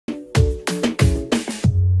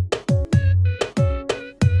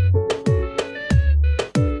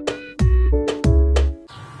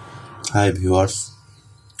Hi viewers,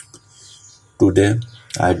 today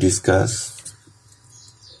I discuss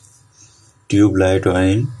tube light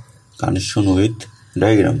wiring connection with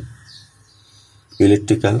diagram,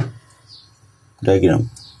 electrical diagram.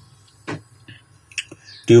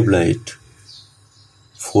 Tube light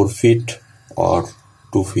 4 feet or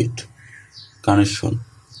 2 feet connection.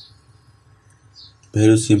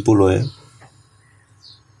 Very simple way.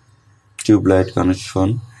 Tube light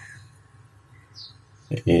connection.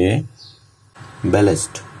 A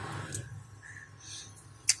ballast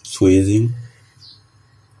switching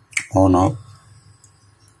on off,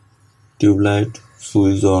 tube light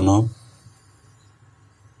switch on off,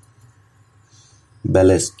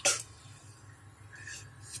 ballast,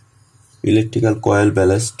 electrical coil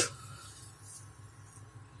ballast,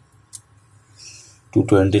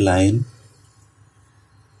 220 line,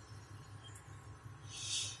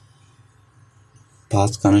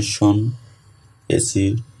 fast connection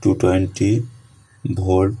AC 220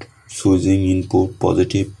 volt, switching input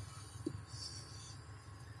positive,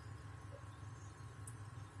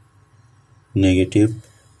 negative,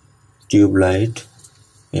 tube light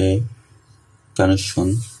A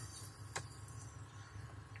connection.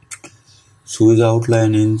 Switch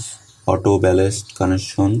outline is auto ballast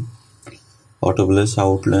connection, auto ballast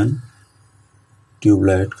outline, tube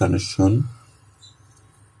light connection,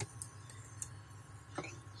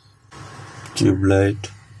 tube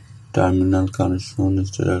light terminal connection,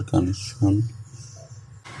 stator connection,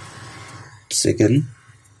 second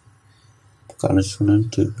connection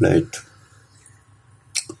and tube light.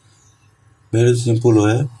 Very simple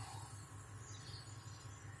way.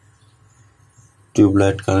 Tube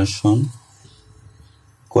light connection,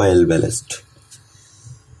 coil ballast.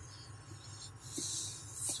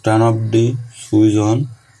 Turn off the switch on,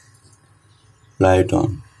 light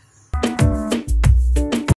on.